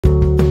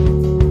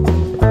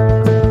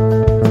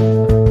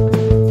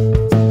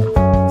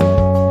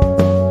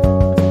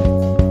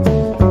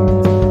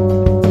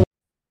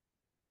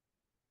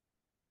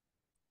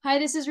Hi,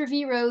 this is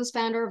Ravit Rose,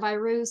 founder of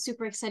Irooze.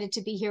 Super excited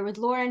to be here with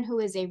Lauren, who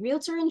is a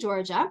realtor in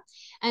Georgia,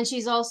 and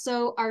she's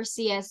also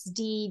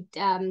RCS-D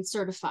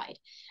certified.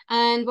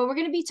 And what we're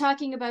going to be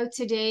talking about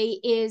today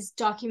is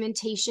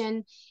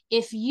documentation.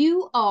 If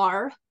you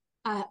are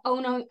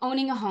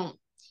owning a home,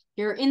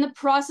 you're in the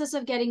process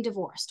of getting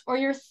divorced, or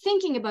you're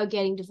thinking about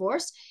getting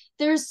divorced,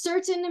 there's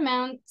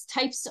certain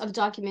types of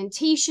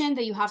documentation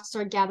that you have to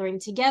start gathering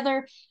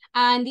together.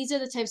 And these are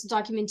the types of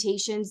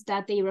documentations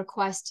that they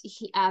request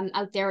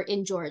out there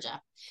in Georgia.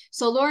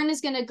 So Lauren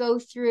is going to go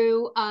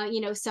through,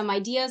 some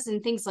ideas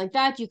and things like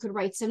that. You could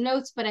write some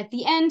notes, but at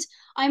the end,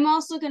 I'm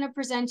also going to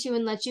present you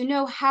and let you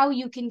know how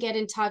you can get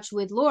in touch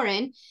with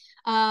Lauren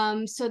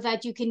so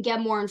that you can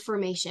get more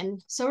information.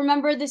 So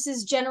remember, this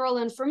is general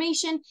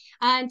information,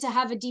 and to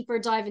have a deeper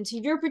dive into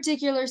your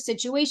particular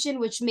situation,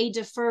 which may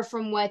differ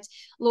from what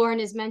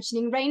Lauren is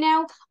mentioning right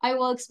now, I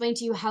will explain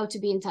to you how to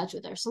be in touch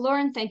with her. So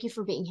Lauren, thank you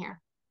for being here.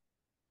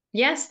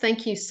 Yes,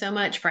 thank you so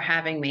much for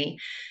having me.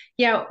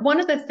 Yeah,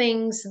 one of the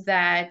things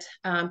that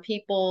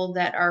people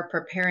that are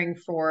preparing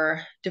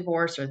for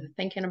divorce or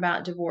thinking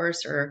about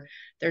divorce or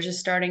they're just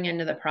starting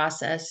into the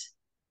process,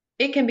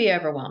 it can be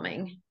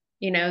overwhelming.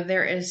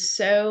 There is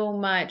so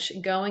much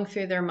going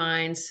through their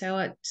minds,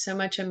 so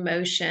much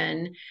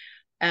emotion.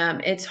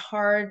 It's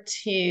hard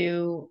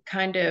to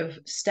kind of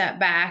step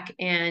back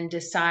and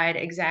decide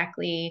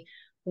exactly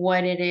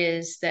what it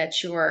is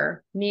that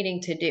you're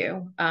needing to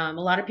do. A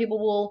lot of people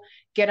will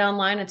get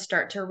online and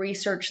start to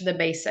research the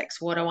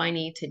basics. What do I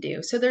need to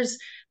do? So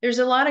there's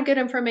a lot of good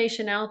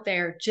information out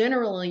there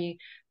generally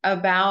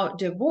about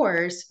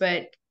divorce,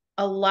 but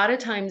a lot of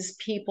times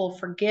people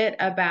forget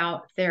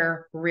about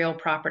their real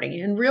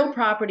property. And real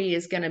property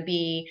is going to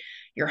be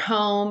your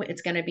home.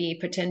 It's going to be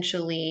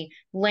potentially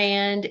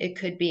land. It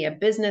could be a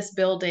business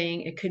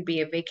building. It could be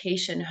a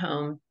vacation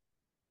home.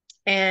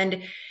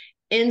 And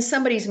in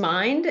somebody's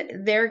mind,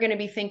 they're going to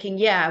be thinking,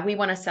 yeah, we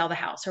want to sell the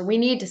house, or we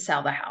need to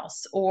sell the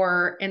house.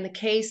 Or in the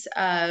case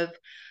of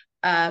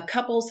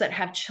couples that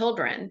have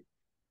children,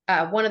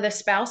 one of the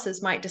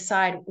spouses might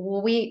decide,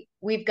 well,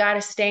 we've got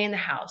to stay in the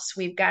house.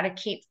 We've got to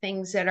keep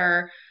things that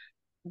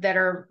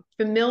are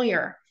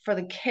familiar for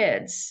the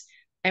kids,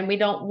 and we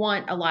don't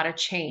want a lot of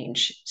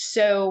change.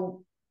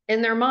 So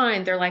in their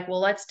mind, they're like, well,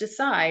 let's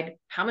decide,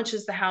 how much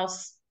does the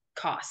house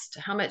cost?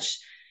 How much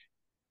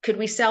could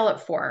we sell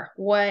it for?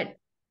 What,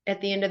 at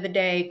the end of the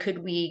day, could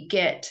we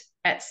get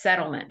at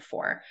settlement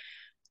for?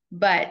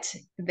 But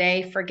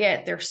they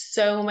forget there's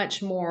so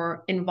much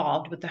more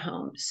involved with the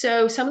home.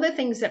 So some of the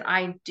things that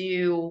I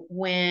do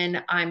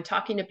when I'm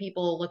talking to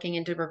people looking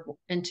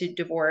into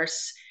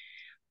divorce,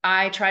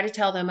 I try to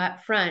tell them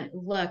up front,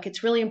 look,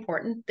 it's really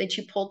important that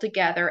you pull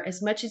together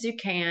as much as you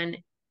can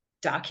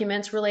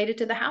documents related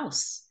to the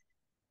house.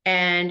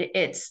 And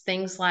it's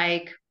things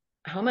like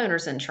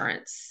homeowners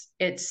insurance.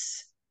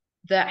 It's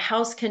the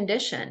house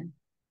condition.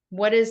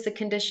 What is the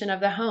condition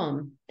of the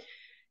home?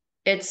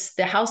 It's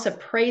the house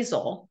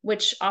appraisal,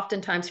 which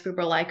oftentimes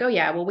people are like, oh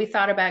yeah, well, we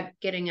thought about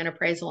getting an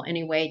appraisal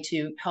anyway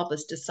to help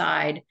us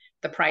decide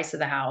the price of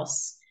the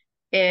house.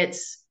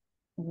 It's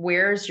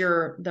where's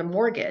the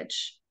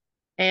mortgage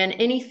and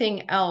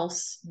anything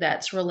else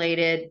that's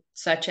related,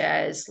 such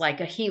as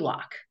like a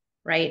HELOC,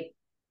 right?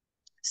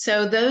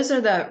 So those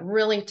are the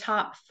really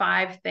top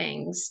 5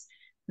 things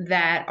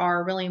that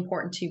are really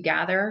important to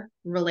gather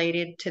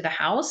related to the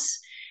house.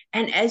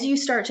 And as you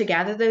start to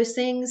gather those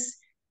things,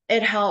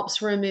 it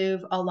helps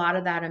remove a lot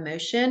of that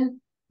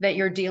emotion that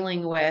you're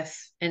dealing with.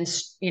 And,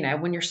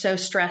 when you're so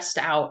stressed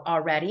out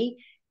already,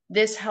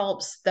 this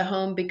helps the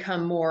home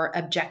become more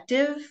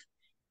objective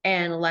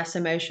and less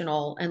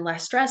emotional and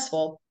less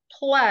stressful.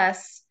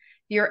 Plus,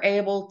 you're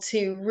able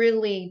to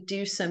really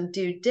do some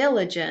due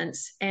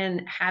diligence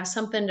and have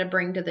something to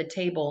bring to the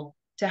table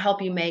to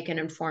help you make an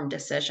informed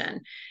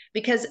decision.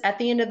 Because at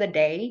the end of the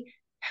day,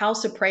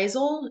 house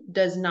appraisal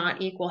does not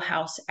equal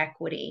house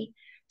equity.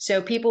 So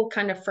people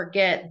kind of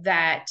forget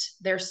that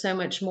there's so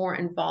much more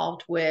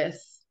involved with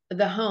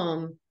the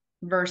home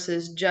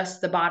versus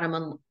just the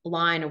bottom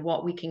line of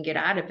what we can get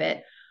out of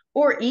it,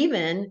 or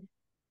even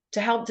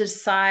to help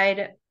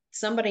decide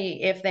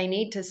somebody if they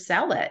need to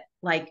sell it.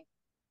 Like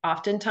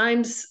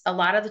oftentimes, a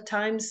lot of the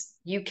times,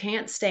 you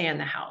can't stay in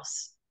the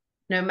house,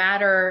 no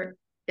matter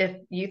if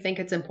you think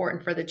it's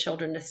important for the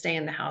children to stay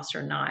in the house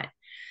or not.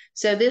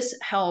 So this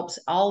helps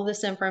all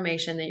this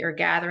information that you're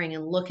gathering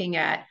and looking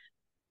at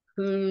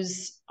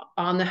who's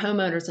on the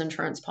homeowner's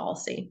insurance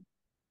policy.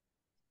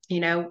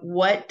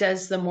 What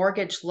does the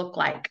mortgage look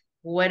like?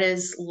 What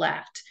is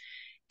left?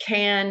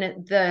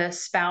 Can the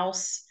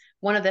spouse,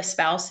 one of the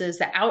spouses,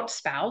 the out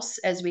spouse,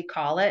 as we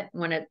call it,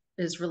 when it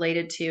is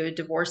related to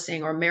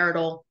divorcing or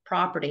marital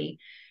property,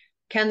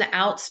 can the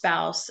out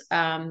spouse,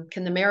 can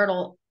the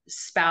marital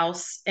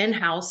spouse,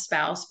 in-house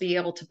spouse, be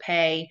able to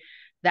pay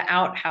the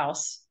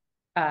outhouse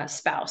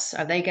spouse?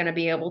 Are they going to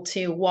be able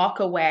to walk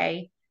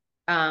away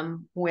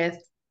with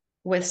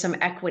some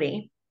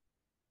equity?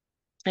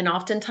 And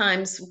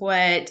oftentimes,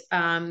 what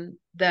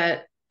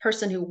the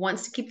person who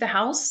wants to keep the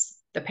house,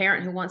 the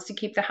parent who wants to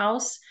keep the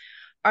house,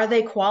 are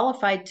they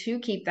qualified to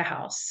keep the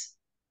house?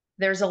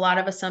 there's a lot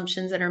of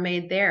assumptions that are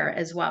made there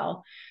as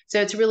well. So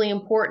it's really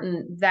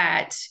important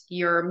that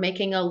you're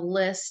making a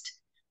list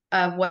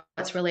of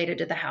what's related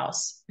to the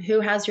house. Who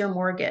has your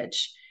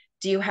mortgage?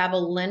 Do you have a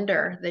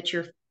lender that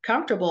you're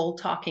comfortable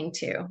talking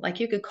to?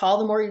 Like, you could call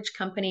the mortgage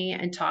company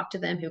and talk to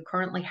them who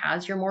currently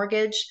has your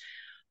mortgage.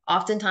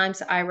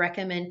 Oftentimes, I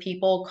recommend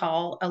people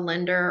call a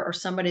lender or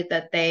somebody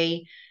that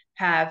they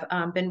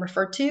have been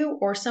referred to,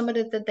 or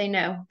somebody that they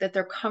know that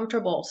they're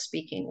comfortable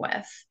speaking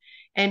with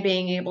and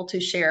being able to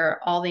share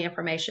all the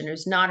information,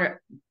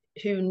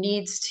 who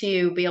needs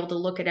to be able to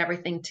look at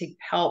everything to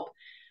help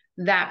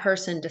that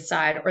person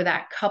decide, or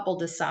that couple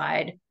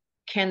decide,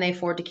 can they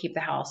afford to keep the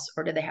house,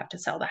 or do they have to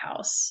sell the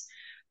house?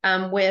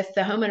 With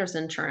the homeowner's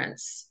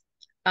insurance,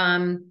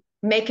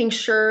 making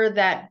sure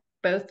that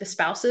both the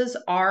spouses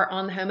are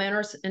on the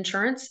homeowner's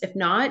insurance. If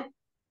not,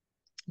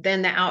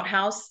 then the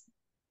outhouse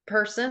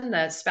person,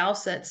 the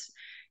spouse that's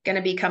going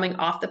to be coming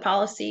off the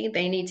policy,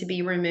 they need to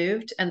be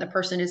removed, and the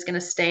person who's going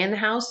to stay in the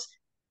house,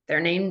 their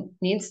name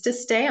needs to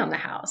stay on the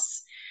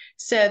house.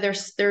 So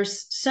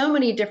there's so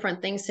many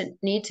different things that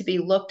need to be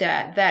looked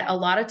at that a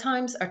lot of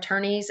times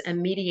attorneys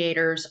and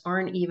mediators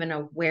aren't even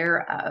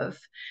aware of.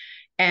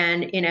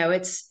 And,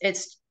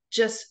 it's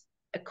just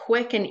a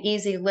quick and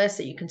easy list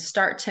that you can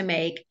start to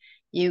make.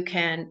 You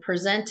can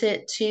present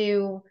it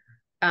to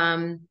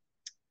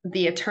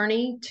the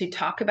attorney to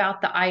talk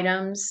about the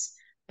items.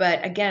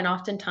 But again,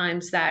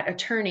 oftentimes that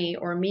attorney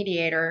or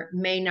mediator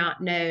may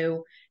not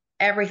know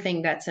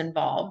everything that's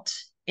involved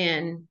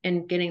in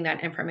getting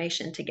that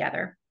information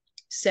together.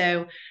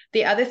 So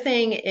the other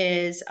thing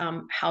is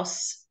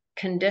house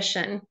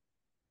condition.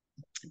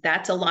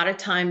 That's a lot of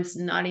times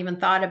not even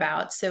thought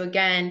about. So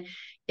again,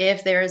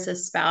 if there is a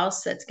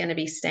spouse that's going to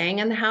be staying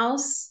in the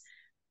house,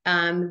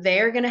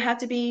 they're going to have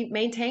to be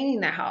maintaining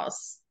the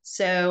house.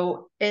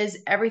 So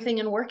is everything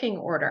in working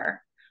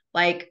order?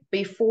 Like,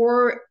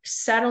 before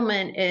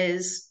settlement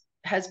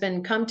has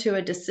been come to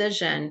a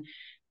decision,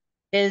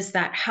 is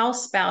that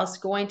house spouse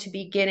going to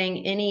be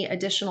getting any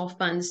additional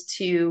funds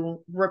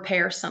to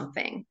repair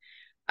something?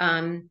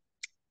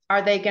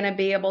 Are they going to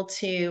be able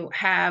to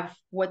have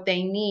what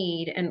they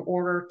need in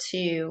order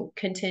to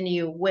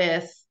continue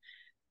with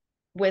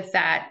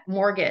that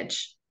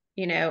mortgage?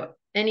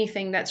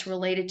 Anything that's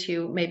related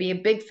to maybe a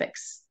big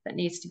fix that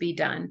needs to be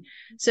done.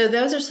 So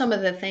those are some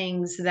of the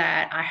things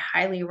that I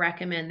highly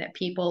recommend that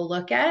people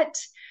look at,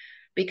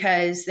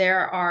 because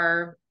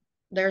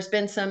there's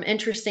been some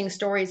interesting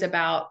stories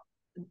about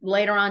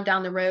later on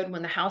down the road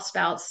when the house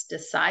spouse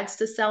decides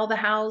to sell the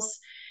house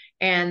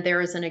and there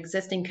is an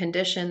existing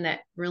condition that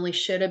really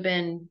should have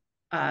been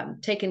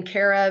taken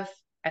care of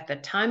at the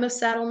time of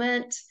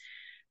settlement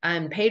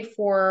and paid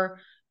for.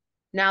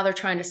 Now they're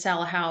trying to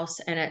sell a house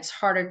and it's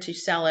harder to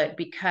sell it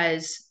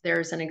because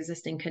there's an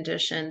existing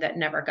condition that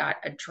never got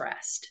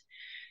addressed.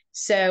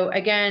 So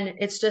again,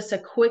 it's just a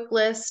quick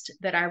list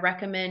that I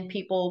recommend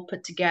people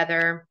put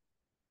together.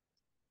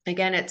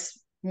 Again, it's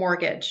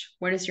mortgage.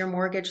 What does your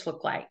mortgage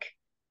look like?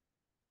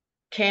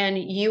 Can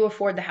you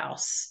afford the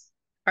house?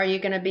 Are you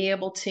going to be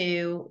able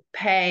to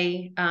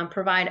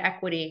provide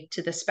equity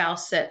to the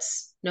spouse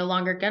that's no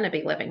longer going to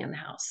be living in the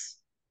house?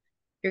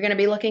 You're going to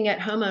be looking at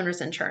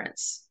homeowners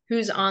insurance.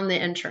 Who's on the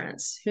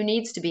insurance? Who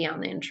needs to be on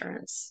the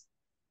insurance?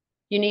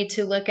 You need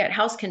to look at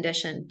house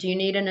condition. Do you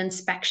need an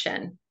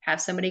inspection?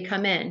 Have somebody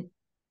come in,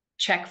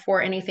 check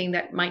for anything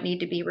that might need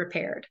to be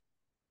repaired.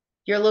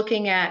 You're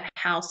looking at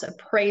house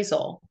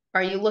appraisal.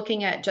 Are you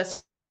looking at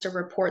just a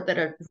report that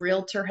a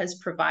realtor has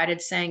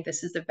provided saying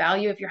this is the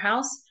value of your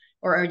house?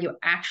 Or are you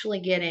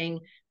actually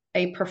getting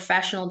a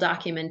professional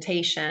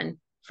documentation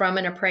from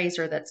an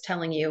appraiser that's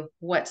telling you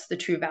what's the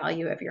true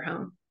value of your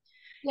home?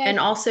 Yeah. And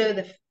also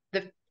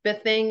the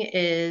thing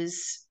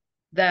is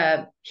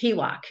the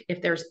HELOC.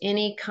 If there's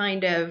any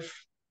kind of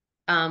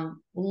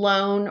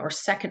loan or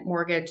second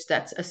mortgage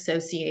that's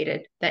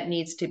associated that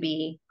needs to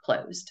be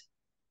closed.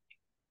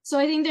 So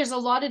I think there's a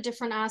lot of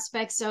different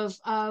aspects of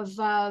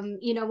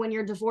when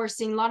you're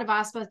divorcing, a lot of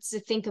aspects to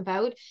think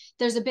about.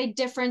 There's a big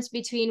difference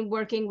between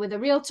working with a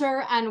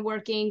realtor and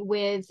working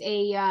with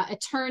a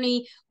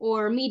attorney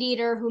or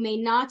mediator who may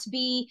not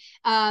be,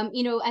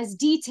 as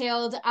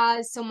detailed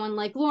as someone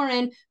like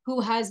Lauren,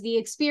 who has the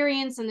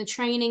experience and the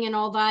training and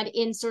all that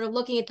in sort of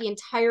looking at the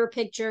entire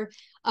picture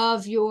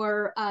of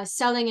your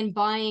selling and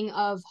buying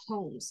of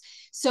homes.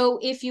 So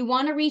if you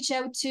want to reach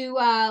out to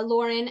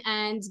Lauren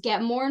and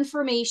get more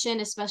information,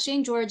 especially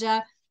in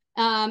Georgia,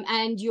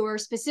 and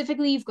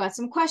you've got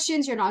some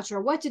questions, you're not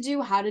sure what to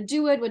do, how to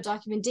do it, what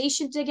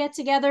documentation to get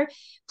together,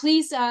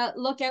 please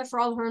look out for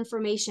all her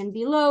information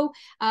below.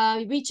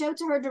 Reach out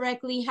to her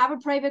directly, have a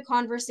private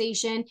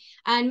conversation,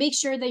 and make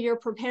sure that you're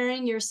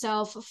preparing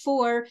yourself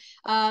for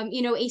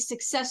a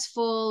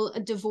successful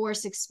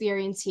divorce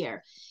experience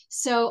here.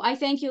 So I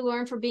thank you,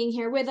 Lauren, for being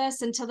here with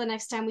us. Until the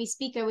next time we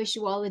speak, I wish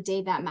you all a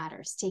day that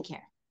matters. Take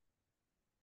care.